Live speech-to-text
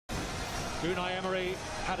Unai Emery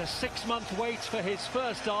had a 6-month wait for his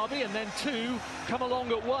first derby and then 2 come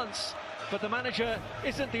along at once. But the manager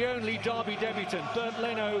isn't the only derby debutant. Bernd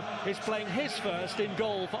Leno is playing his first in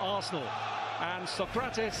goal for Arsenal. And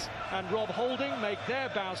Socrates and Rob Holding make their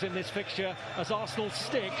bows in this fixture as Arsenal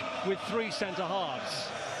stick with 3 centre-halves.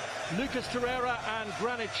 Lucas Torreira and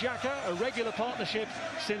Granit Xhaka, a regular partnership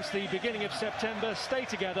since the beginning of September, stay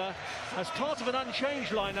together as part of an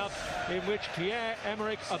unchanged lineup in which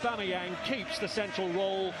Pierre-Emerick Aubameyang keeps the central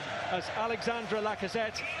role as Alexandre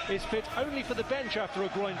Lacazette is fit only for the bench after a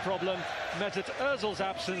groin problem. Mesut Ozil's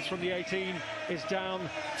absence from the 18 is down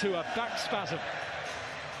to a back spasm.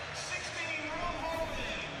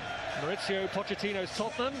 Mauricio Pochettino's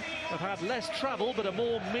Tottenham have had less travel but a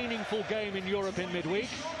more meaningful game in Europe in midweek.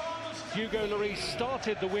 Hugo Lloris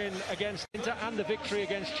started the win against Inter and the victory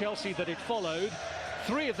against Chelsea that it followed.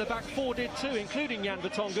 3 of the back 4 did too, including Jan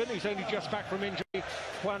Vertonghen, who's only just back from injury.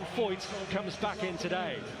 Juan Foyt comes back in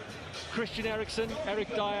today. Christian Eriksen,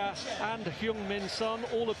 Eric Dyer and Heung-min Son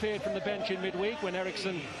all appeared from the bench in midweek when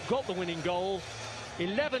Eriksen got the winning goal.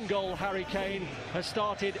 11-goal Harry Kane has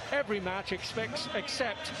started every match except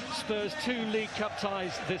Spurs' 2 League Cup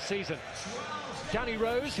ties this season. Danny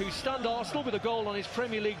Rose, who stunned Arsenal with a goal on his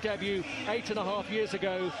Premier League debut 8.5 years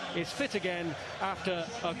ago, is fit again after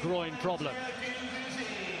a groin problem.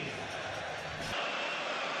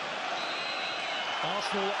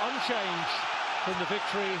 Arsenal unchanged from the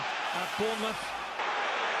victory at Bournemouth.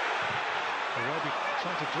 Already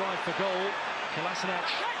trying to drive for goal. Kolasinac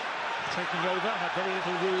taking over, had very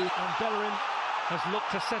little room, and Bellerin has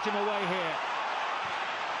looked to set him away here.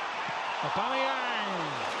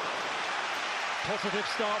 Aubameyang. Positive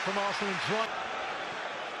start from Arsenal and drive.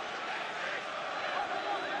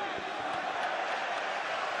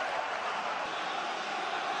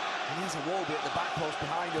 And there's a wall bit at the back post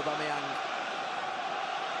behind Aubameyang.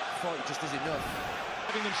 Thought it just is enough.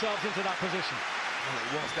 Getting themselves into that position. Well,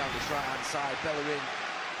 it walks down this right-hand side. Bellerin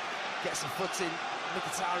gets some footing.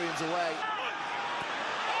 Mkhitaryan's away.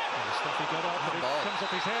 And the stuff he got off, but it comes off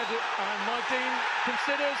his head. And Mike Dean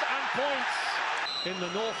considers and points in the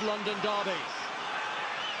North London derby.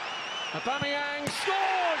 Aubameyang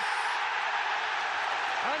scores!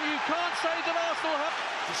 And you can't say that Arsenal have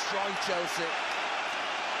destroyed Chelsea.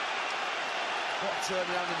 What a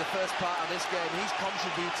turnaround in the first part of this game. He's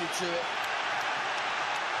contributed to it.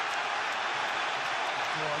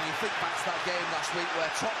 Well, and you think back to that game last week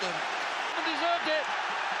where Tottenham deserved it.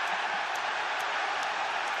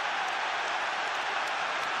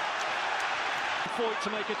 Foyt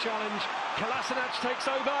to make a challenge. Kolasinac takes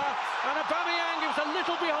over, and Aubameyang is a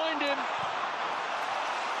little behind him.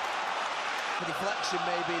 The deflection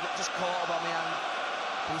maybe that just caught Aubameyang.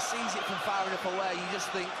 He sees it from far enough away. You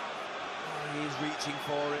just think, oh, he is reaching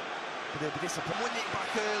for it, but he'll be disappointed. Win it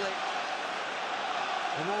back early.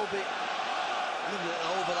 And will be a little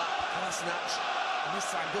overlap. Kolasinac, and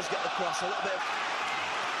this time does get the cross a little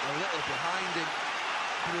behind him.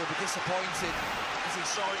 But he'll be disappointed as he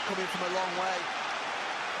saw it coming from a long way.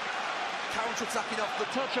 Counter-attacking off the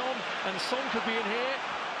touch on, and Son could be in here,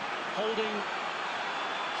 holding him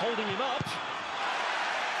up.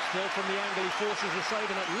 Still from the angle, he forces the save,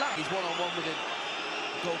 and at last he's one-on-one with him.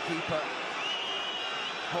 Goalkeeper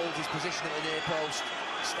holds his position at the near post,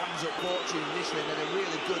 stands up fortune initially, and then a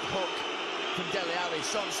really good hook from Dele Alli.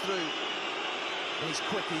 Son's through, and he's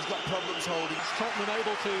quick, he's got problems holding. Tottenham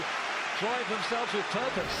able to drive themselves with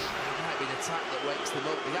purpose. It might be an attack that wakes them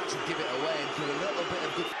up. They actually give it away and do a little bit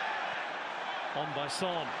of good. On by Son.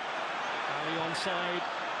 Ali onside,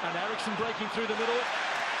 and Eriksen breaking through the middle.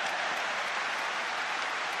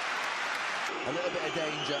 A little bit of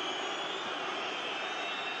danger.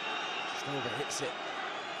 Just over hits it.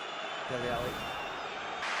 Dele Alli.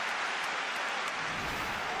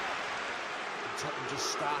 Tottenham just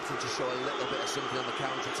started to show a little bit of something on the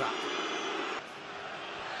counter-attack.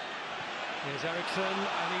 Here's Eriksen,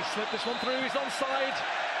 and he slipped this one through. He's onside.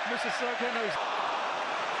 Mr. Sissoko knows.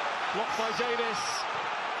 Blocked by Davis.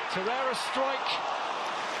 Torreira strike.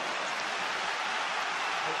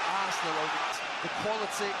 Arsenal, the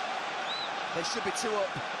quality, they should be 2 up.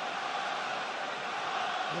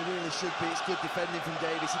 They really should be. It's good defending from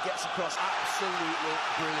Davis. He gets across, absolutely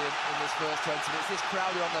brilliant in this first 20 minutes. This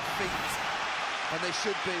crowd are on their feet, and they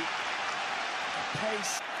should be.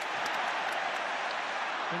 Pace.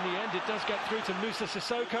 In the end, it does get through to Moussa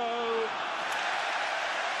Sissoko.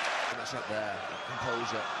 That's up there,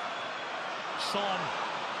 composure. Son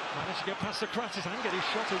managed to get past Socrates and get his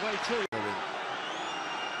shot away too.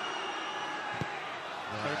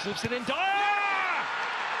 Eric slips it in. Dyer!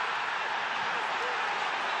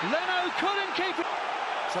 Leno couldn't keep it.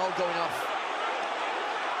 It's all going off.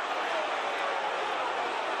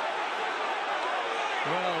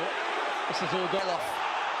 Well, this is all gone off.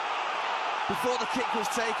 Before the kick was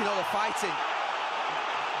taken, all the fighting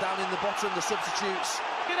down in the bottom, the substitutes.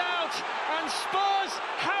 Get out, and Spurs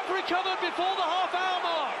have recovered before the half-hour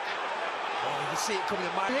mark. Oh, you can see it coming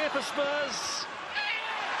a mile. Here for Spurs,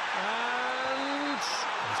 and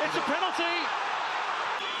it's a penalty.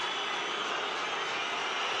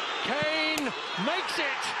 Kane makes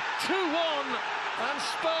it 2-1, and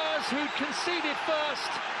Spurs, who'd conceded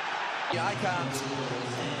first. Yeah, I can't.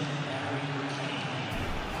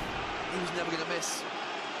 He was never going to miss.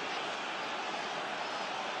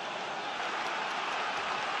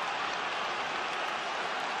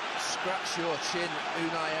 Scratch your chin,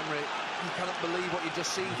 Unai Emery. You cannot believe what you've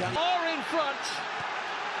just seen, can you? Are in front,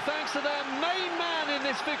 thanks to their main man in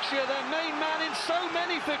this fixture, their main man in so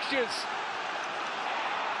many fixtures.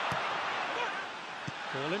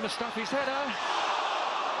 Ball in Mustafi's header.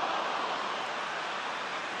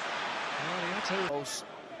 Oh, he had to.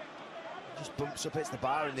 Just bumps up, hits the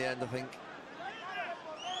bar in the end, I think.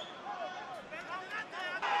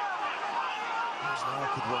 That's an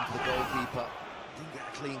awkward one for the goalkeeper. Didn't get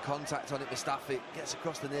a clean contact on it, Mustafi. Gets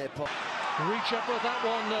across the near post. Reach up with that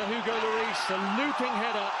one, Hugo Lloris. A looping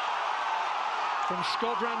header from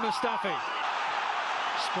Shkodran Mustafi.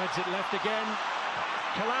 Spreads it left again.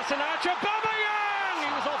 Kolasinac, Aubameyang! He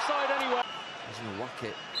was offside anyway. He's going to whack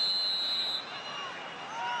it.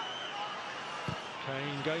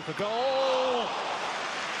 Kane going for goal.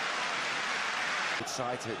 Good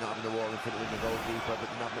side to it, not having the wall in front of him, the goalkeeper, but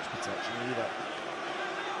didn't have much protection either.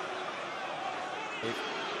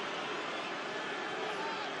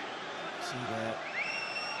 See there.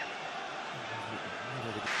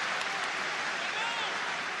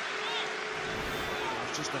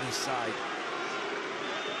 It's just on his side.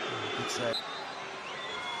 Good save.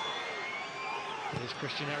 Here's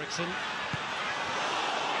Christian Eriksen.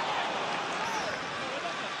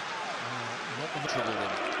 Not the trouble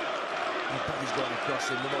him. The body's going across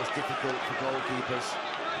him, the most difficult for goalkeepers.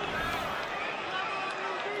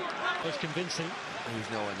 Was convincing. He was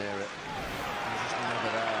nowhere near it. He was just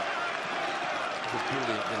never there. It's a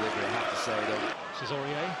brilliant delivery, I have to say, though. This is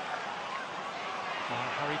Aurier.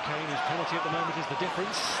 Harry Kane, whose penalty at the moment is the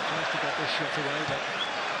difference. Tries to get this shot away, but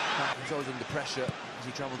he was always under pressure as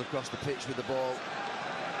he travelled across the pitch with the ball.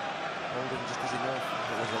 Holding just as enough.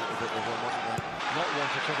 It was a little bit of one, wasn't there? Not one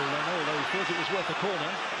to trouble Leno, although he thought it was worth a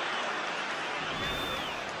corner.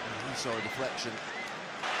 He saw a deflection.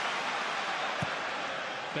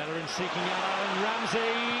 Bellerin seeking out, and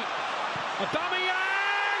Ramsey.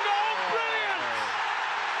 Aubameyang! Oh, brilliant!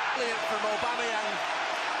 Brilliant from Aubameyang.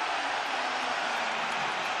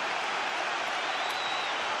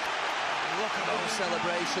 Look at those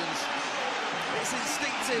celebrations. It's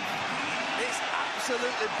instinctive. It's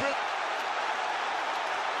absolutely brilliant.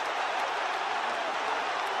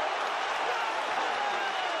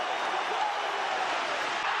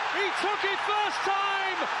 He took it first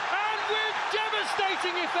time, and with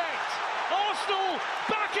devastating effect. Arsenal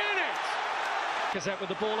back in it. Gazette with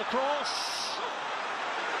the ball across.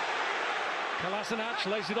 Kolasinac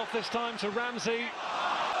lays it off this time to Ramsey.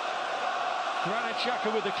 Granit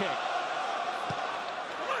Xhaka with the kick.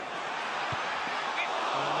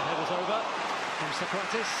 And the header's over from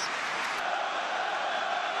Socrates.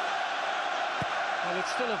 Well,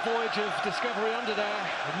 it's still a voyage of discovery under their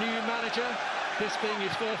new manager, this being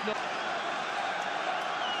his first night.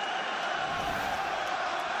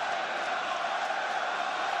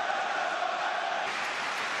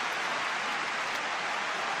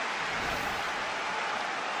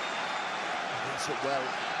 It well.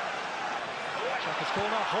 Xhaka's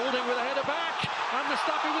corner, holding with a header back, and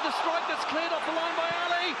Mustafi with the strike that's cleared off the line by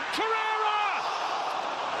Ali. Torreira!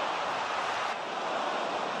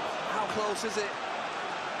 How close is it?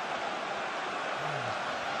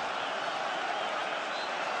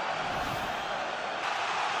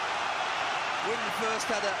 Win the first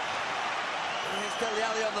header. It's Dele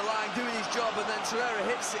Alli on the line doing his job, and then Torreira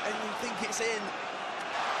hits it, and you think it's in.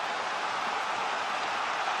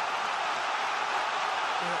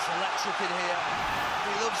 It's electric in here.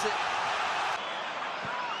 He loves it.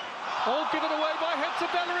 All given away by Hector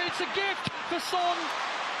Bellerin. It's a gift for Son.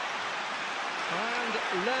 And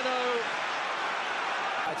Leno.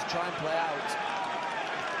 Had to try and play out.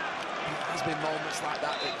 There's been moments like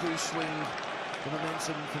that that do swing the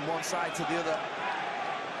momentum from one side to the other.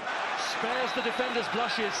 Spares the defender's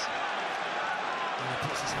blushes. And he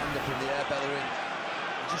puts his hand up in the air, Bellerin.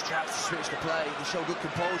 He just tries to switch the play. He showed good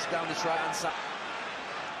composure down this right-hand side.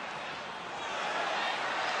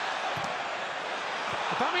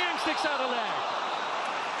 Aubameyang sticks out a leg.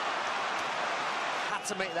 Had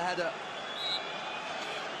to make the header.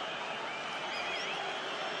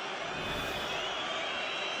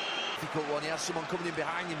 Difficult one. He has someone coming in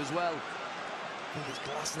behind him as well. I think it's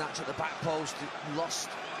Glasnatch at the back post. Lost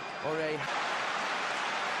Ore. He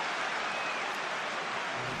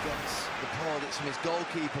gets the ball. It's from his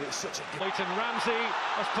goalkeeper. It's such a good. Leighton Ramsey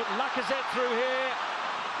has put Lacazette through here.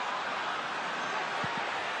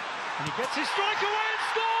 And he gets his strike away and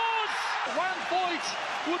scores! Van Voigt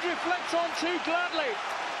would reflect on too gladly.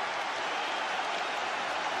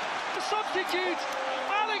 The substitute,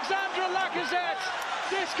 Alexandre Lacazette.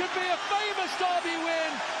 This could be a famous derby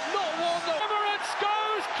win, not one that Emirates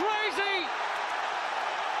goes crazy.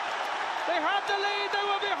 They had the lead, they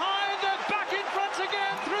were behind, they're back in front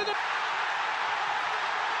again through the...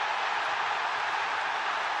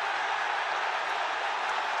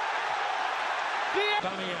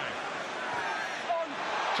 Aubameyang.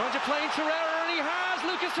 Trying to play in Torreira, and he has.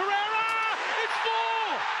 Lucas Torreira! It's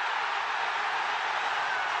 4!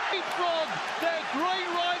 From their great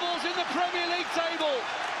rivals in the Premier League table.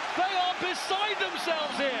 They are beside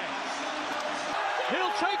themselves here.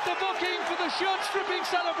 He'll take the booking for the shirt-stripping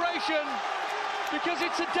celebration because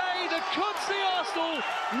it's a day that could see Arsenal.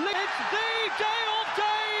 It's the day of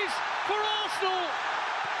days for Arsenal.